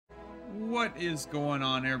What is going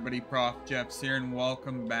on, everybody? Prof Jeffs here, and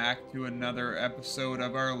welcome back to another episode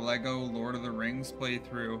of our Lego Lord of the Rings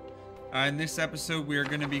playthrough. In this episode, we are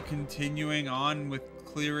going to be continuing on with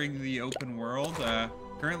clearing the open world.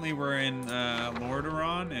 Currently, we're in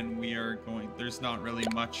Lothlorien, and we are going. There's not really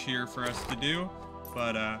much here for us to do,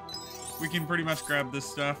 but we can pretty much grab this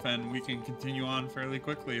stuff, and we can continue on fairly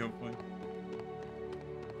quickly, hopefully.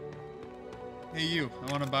 Hey, you!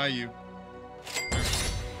 I want to buy you.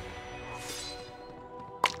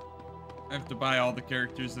 I have to buy all the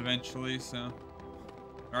characters eventually, so...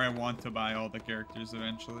 Or I want to buy all the characters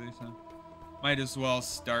eventually, so... Might as well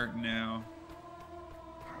start now.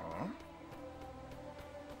 Huh?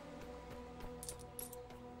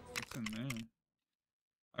 What's in there?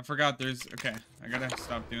 I forgot there's... Okay, I gotta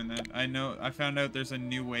stop doing that. I found out there's a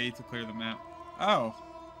new way to clear the map. Oh.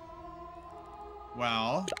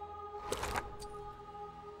 Well...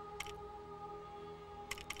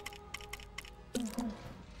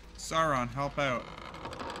 Sauron, help out.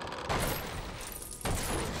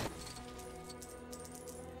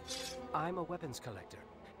 I'm a weapons collector,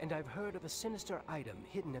 and I've heard of a sinister item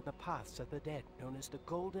hidden in the paths of the dead known as the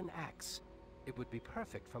Golden Axe. It would be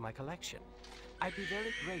perfect for my collection. I'd be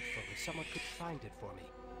very grateful if someone could find it for me.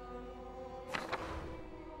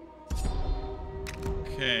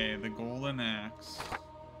 Okay, the Golden Axe.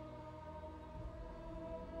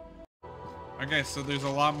 Okay, so there's a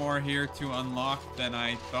lot more here to unlock than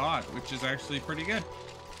I thought, which is actually pretty good.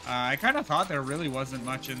 I kind of thought there really wasn't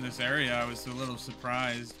much in this area. I was a little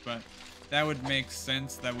surprised, but that would make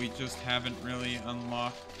sense that we just haven't really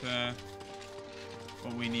unlocked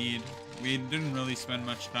what we need. We didn't really spend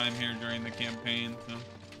much time here during the campaign, so...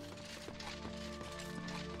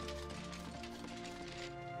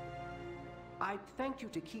 I'd thank you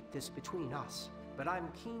to keep this between us, but I'm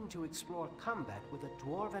keen to explore combat with a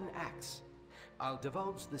dwarven axe. I'll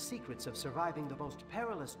divulge the secrets of surviving the most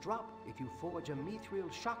perilous drop if you forge a mithril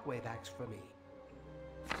shockwave axe for me.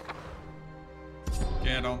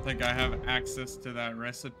 Okay, I don't think I have access to that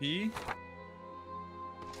recipe.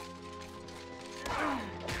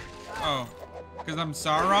 Oh, because I'm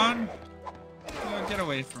Sauron? Oh, get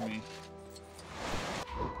away from me.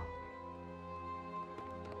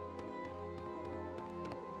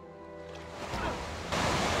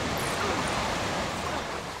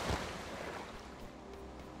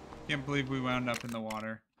 Can't believe we wound up in the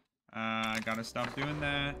water. I gotta stop doing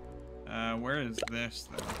that. Where is this,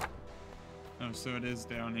 though? Oh, so it is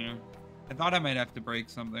down here. I thought I might have to break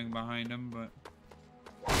something behind him, but...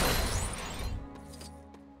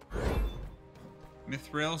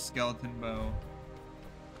 Mithril skeleton bow.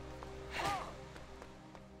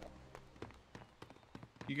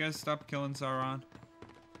 You guys stop killing Sauron?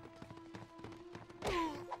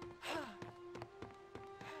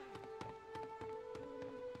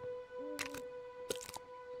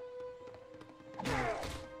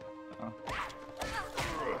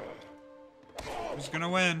 Who's gonna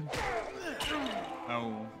win?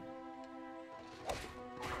 Oh.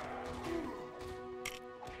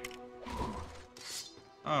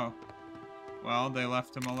 Oh. Well, they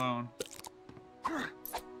left him alone.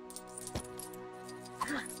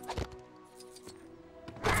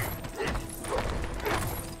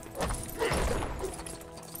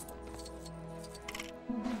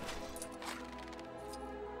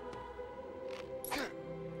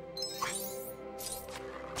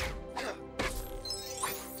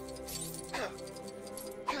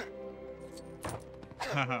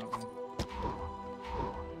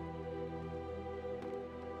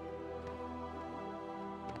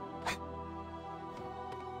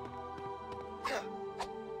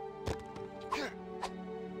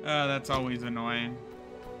 That's always annoying.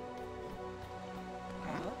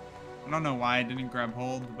 I don't know why I didn't grab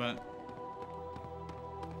hold, but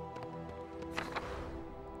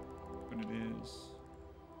it is.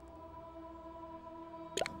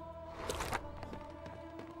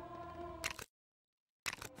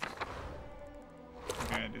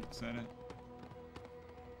 Okay, I did set it.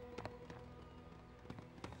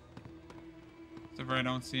 Except for I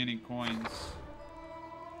don't see any coins.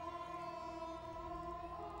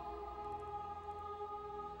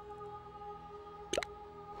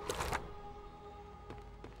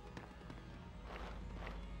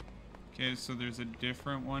 Okay, so there's a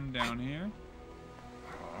different one down here.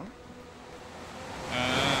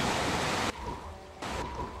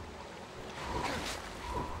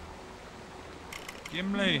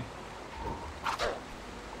 Gimli.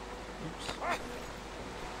 Oops.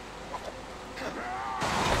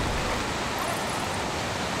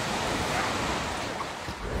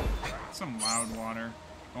 Some loud water.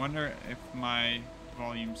 I wonder if my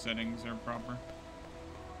volume settings are proper.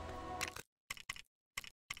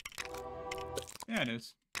 Yeah, it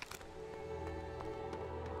is.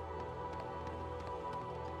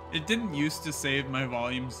 It didn't used to save my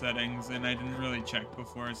volume settings, and I didn't really check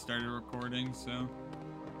before I started recording, so...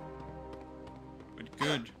 But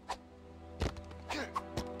good.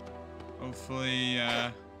 Hopefully,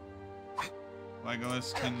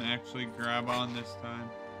 Legolas can actually grab on this time.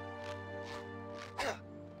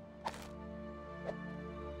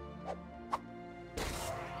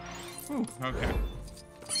 Ooh, okay.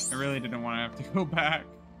 I really didn't want to have to go back.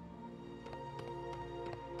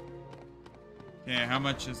 Okay, how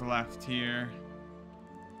much is left here?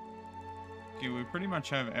 Okay, we pretty much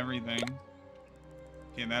have everything.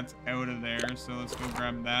 Okay, that's out of there, so let's go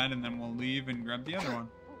grab that, and then we'll leave and grab the other one.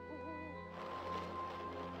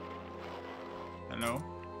 Hello?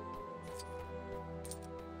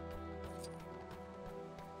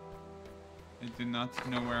 I do not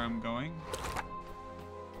know where I'm going.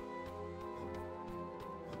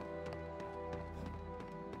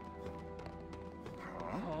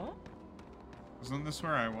 Wasn't this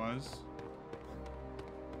where I was?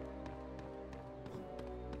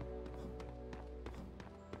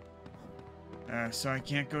 So I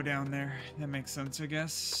can't go down there. That makes sense, I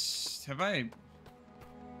guess. Have I...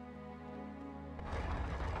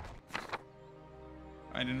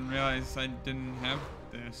 I didn't realize I didn't have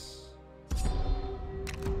this.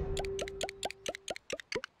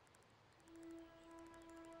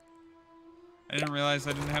 I didn't realize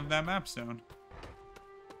I didn't have that map stone.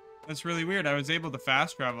 That's really weird. I was able to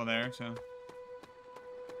fast travel there, so...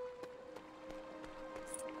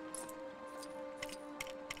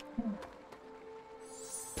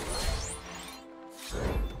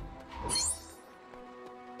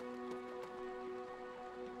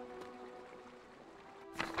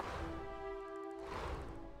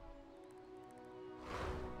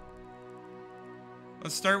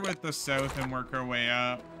 Let's start with the south and work our way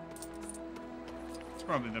up. It's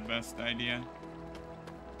probably the best idea.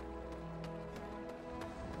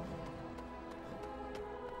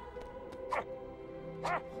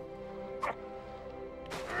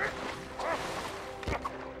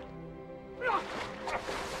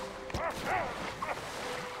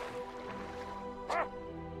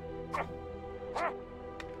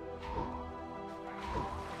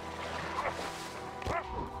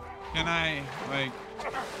 Can I, like...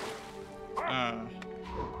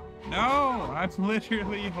 No! I'm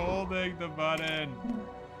literally holding the button.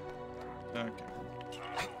 Okay.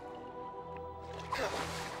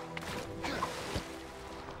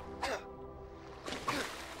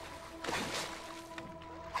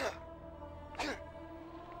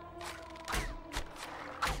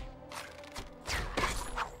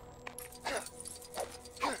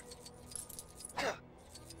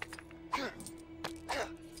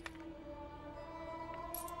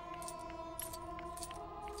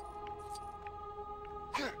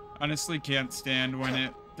 Honestly, can't stand when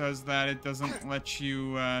it does that. It doesn't let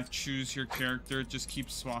you choose your character. It just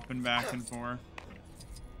keeps swapping back and forth.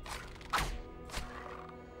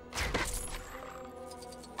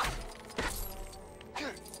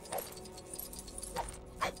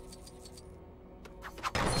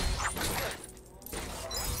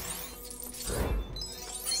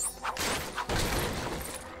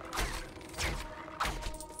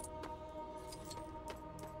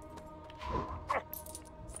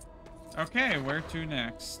 Okay, where to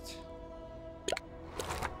next?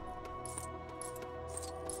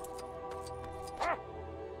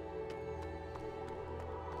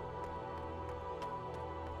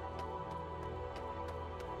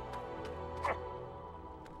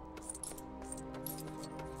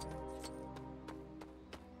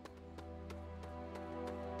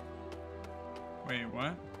 Wait,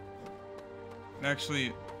 what?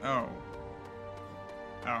 Actually, oh.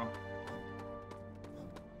 Oh.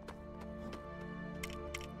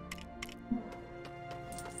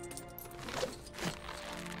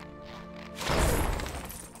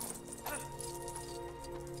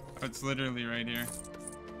 It's literally right here.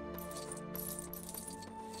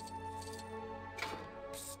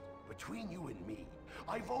 Psst. Between you and me,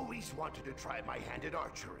 I've always wanted to try my hand at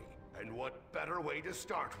archery. And what better way to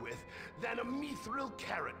start with than a mithril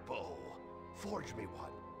carrot bow? Forge me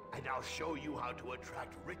one, and I'll show you how to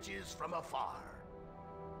attract riches from afar.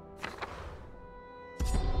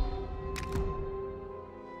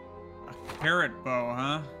 A carrot bow,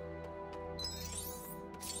 huh?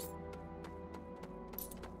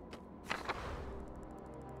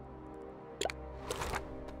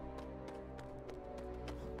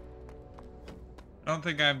 I don't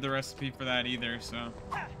think I have the recipe for that either, so...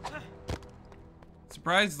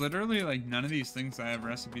 Surprised, literally, like, none of these things I have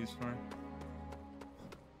recipes for.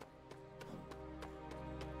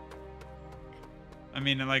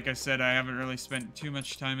 mean, like I said, I haven't really spent too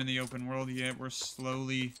much time in the open world yet. We're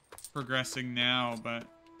slowly progressing now, but...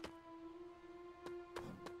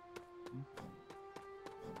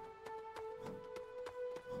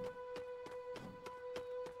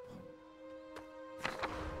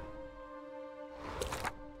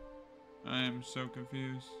 I am so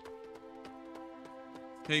confused.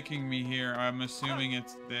 It's taking me here. I'm assuming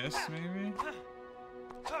it's this, maybe?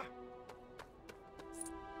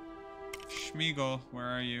 Schmeagle, where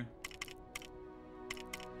are you?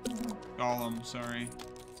 Gollum, sorry.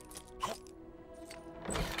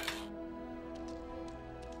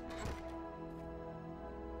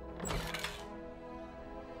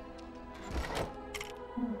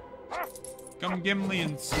 Come Gimli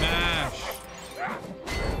and smash!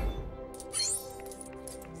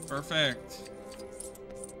 Perfect.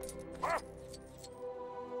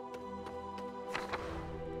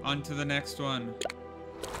 On to the next one.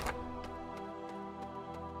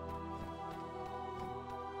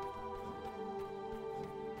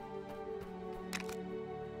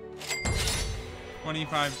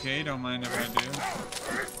 $25K, don't mind if I do.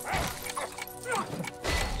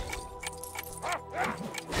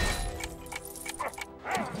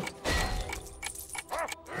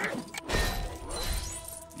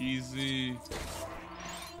 Easy.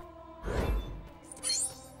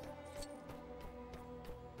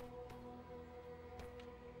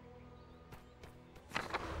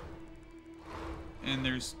 And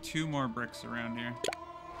there's 2 more bricks around here.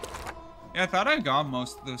 Yeah, I thought I got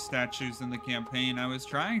most of those statues in the campaign. I was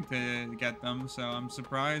trying to get them, so I'm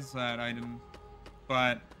surprised that I didn't.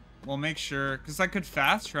 But we'll make sure, because I could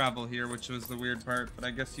fast travel here, which was the weird part. But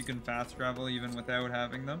I guess you can fast travel even without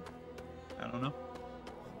having them. I don't know.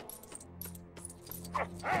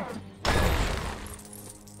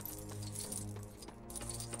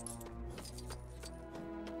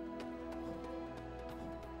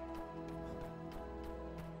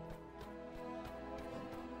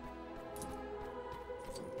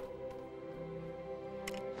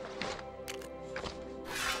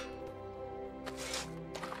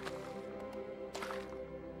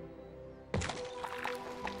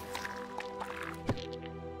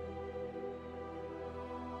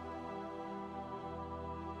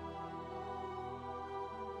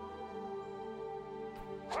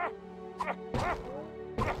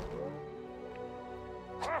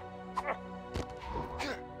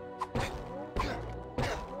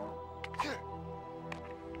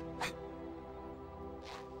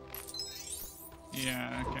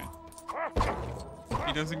 Yeah, okay.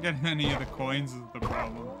 He doesn't get any of the coins is the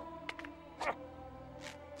problem. I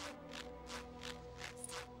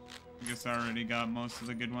guess I already got most of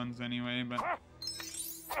the good ones anyway, but...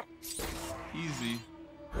 Easy.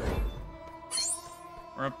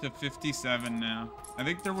 We're up to 57 now. I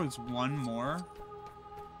think there was one more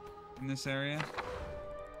in this area.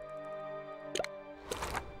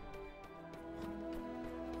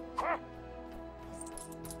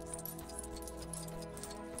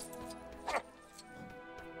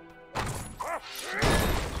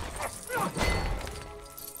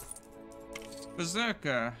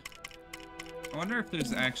 Berserker. I wonder if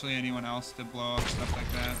there's actually anyone else to blow up stuff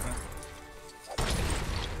like that.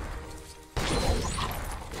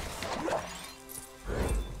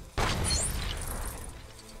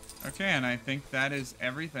 But... Okay, and I think that is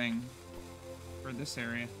everything for this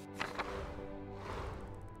area.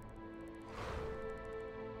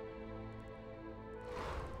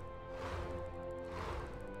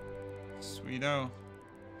 Sweeto.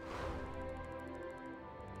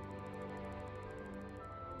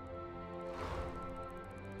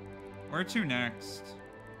 Where to next?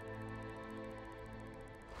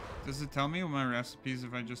 Does it tell me my recipes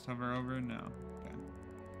if I just hover over? No. Okay.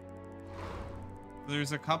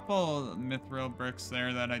 There's a couple mithril bricks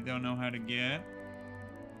there that I don't know how to get.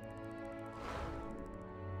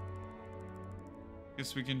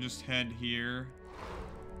 Guess we can just head here.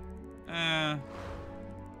 Let's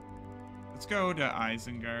go to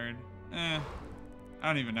Isengard. I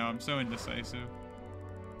don't even know. I'm so indecisive.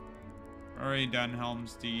 Already done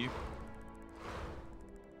Helm's Deep.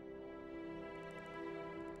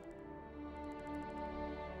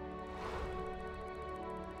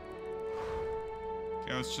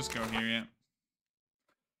 Okay, let's just go here, yeah.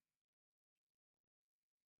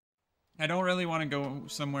 I don't really want to go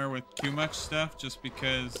somewhere with too much stuff just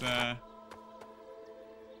because,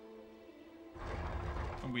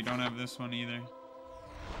 we don't have this one either.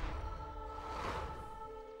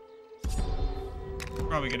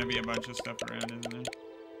 Probably gonna be a bunch of stuff around, isn't there?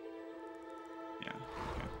 Yeah,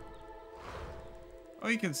 okay. Oh,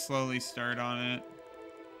 you can slowly start on it.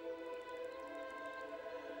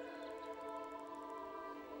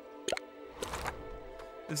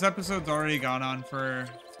 This episode's already gone on for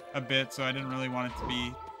a bit, so I didn't really want it to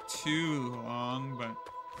be too long, but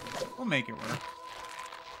we'll make it work.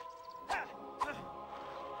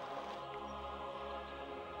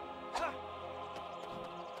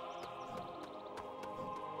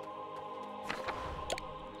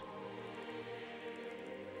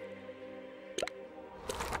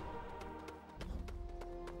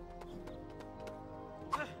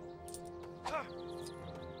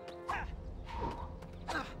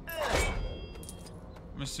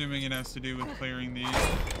 I'm assuming it has to do with clearing these.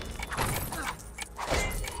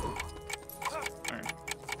 Alright.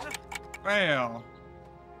 Fail!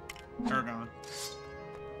 They're gone.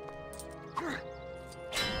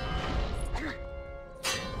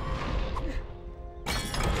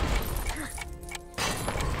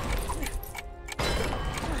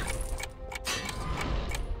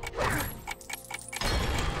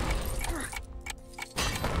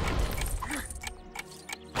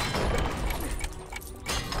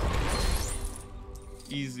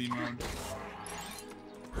 Easy mode.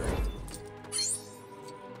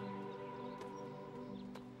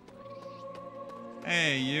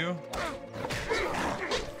 Hey, you.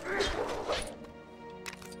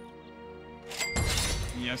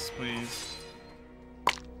 Yes, please.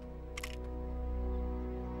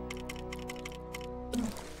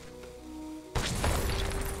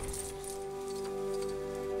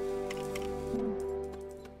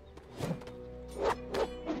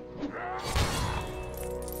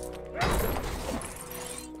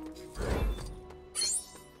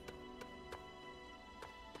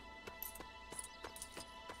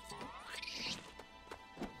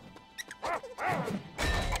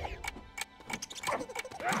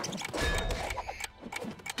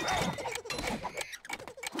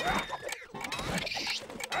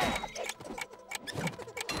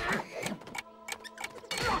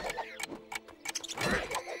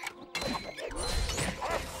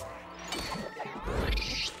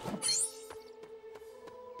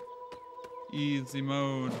 Easy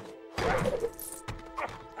mode.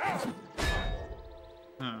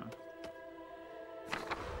 Huh.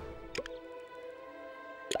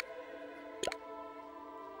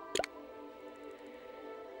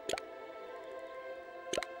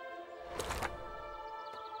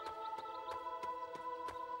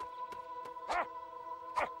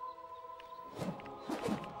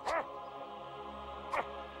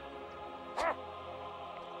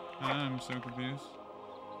 I'm so confused.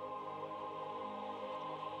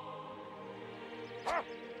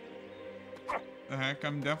 The heck?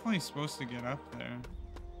 I'm definitely supposed to get up there.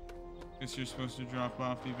 Guess you're supposed to drop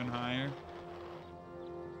off even higher.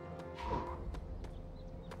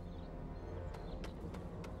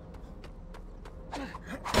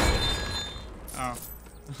 Oh.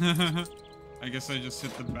 I guess I just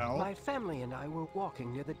hit the bell. My family and I were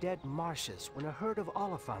walking near the dead marshes when a herd of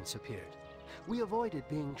oliphants appeared. We avoided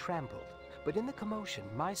being trampled, but in the commotion,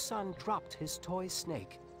 my son dropped his toy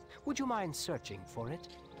snake. Would you mind searching for it?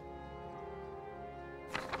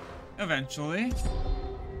 Eventually.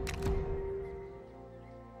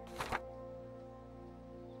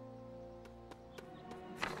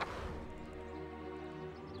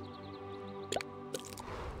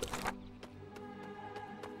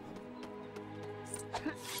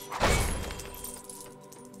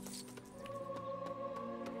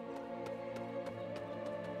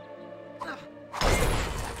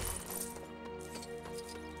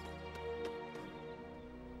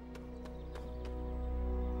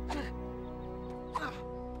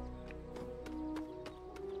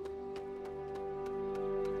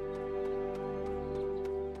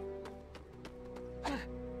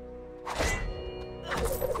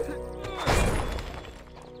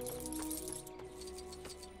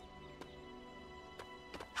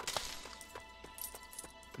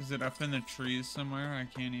 Is it up in the trees somewhere? I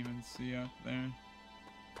can't even see up there.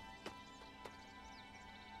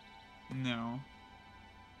 No.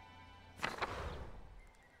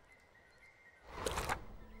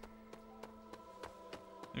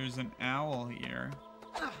 There's an owl here.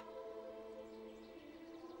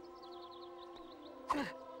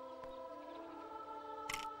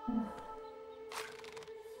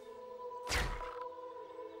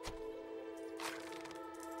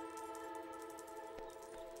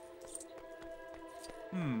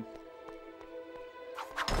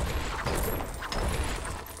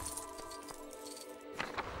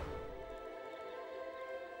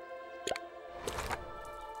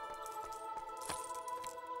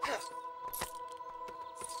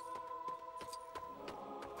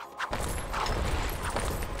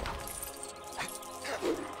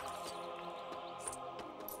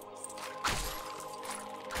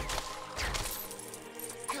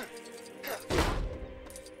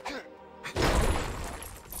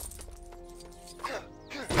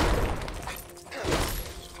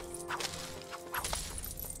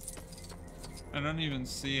 I don't even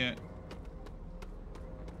see it.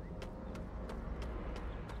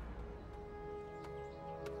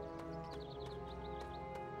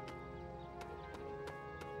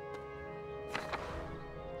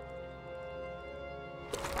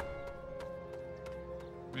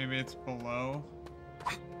 Maybe it's below.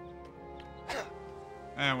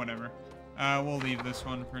 Whatever. We'll leave this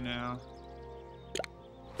one for now.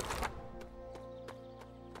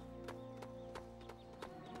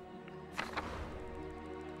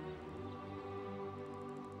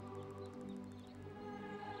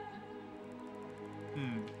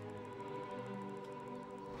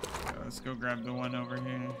 Let's go grab the one over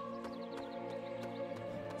here.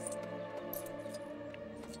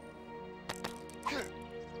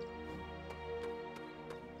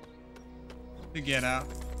 To get up.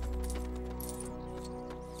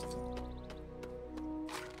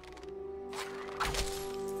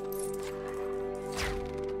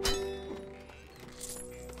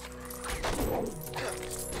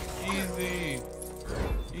 Easy.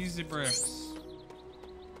 Easy bricks.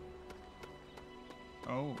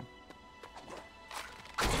 Oh.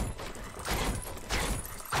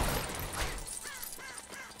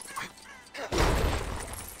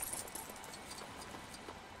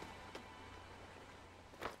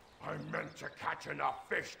 I meant to catch enough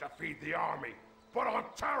fish to feed the army, but I'm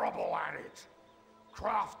terrible at it.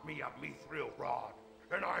 Craft me a mithril rod,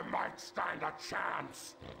 and I might stand a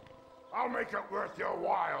chance. I'll make it worth your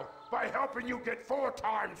while by helping you get 4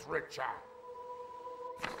 times richer.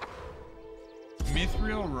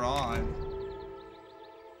 Mithril rod.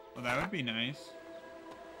 Well, that would be nice.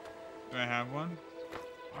 Do I have one?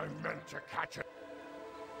 I meant to catch it.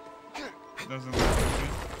 Doesn't look like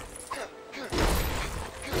it.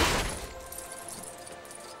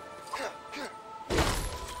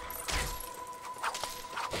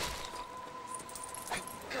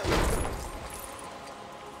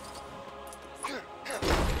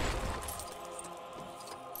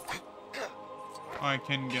 Oh, I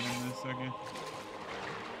can get in this, okay.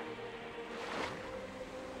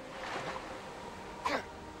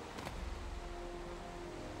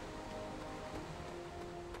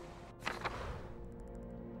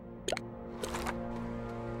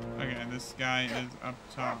 Okay, this guy is up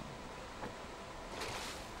top.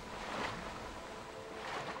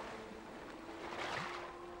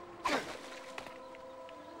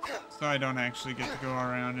 So I don't actually get to go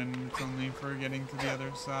around, and it's only for getting to the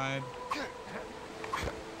other side.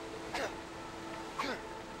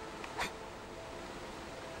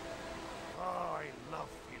 I love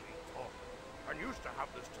feeling tall. I used to have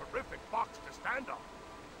this terrific box to stand on,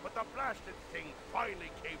 but the blasted thing finally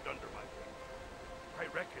caved under my weight. I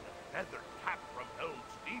reckon a feather cap from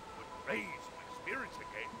Helm's Deep would raise my spirits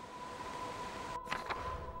again.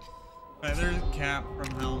 Feather cap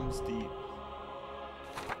from Helm's Deep.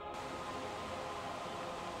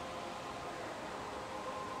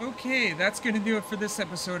 Okay, that's going to do it for this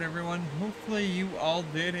episode, everyone. Hopefully you all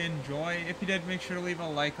did enjoy. If you did, make sure to leave a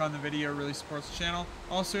like on the video. It really supports the channel.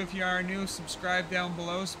 Also, if you are new, subscribe down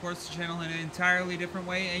below. Supports the channel in an entirely different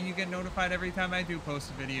way, and you get notified every time I do post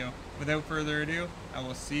a video. Without further ado, I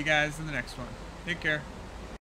will see you guys in the next one. Take care.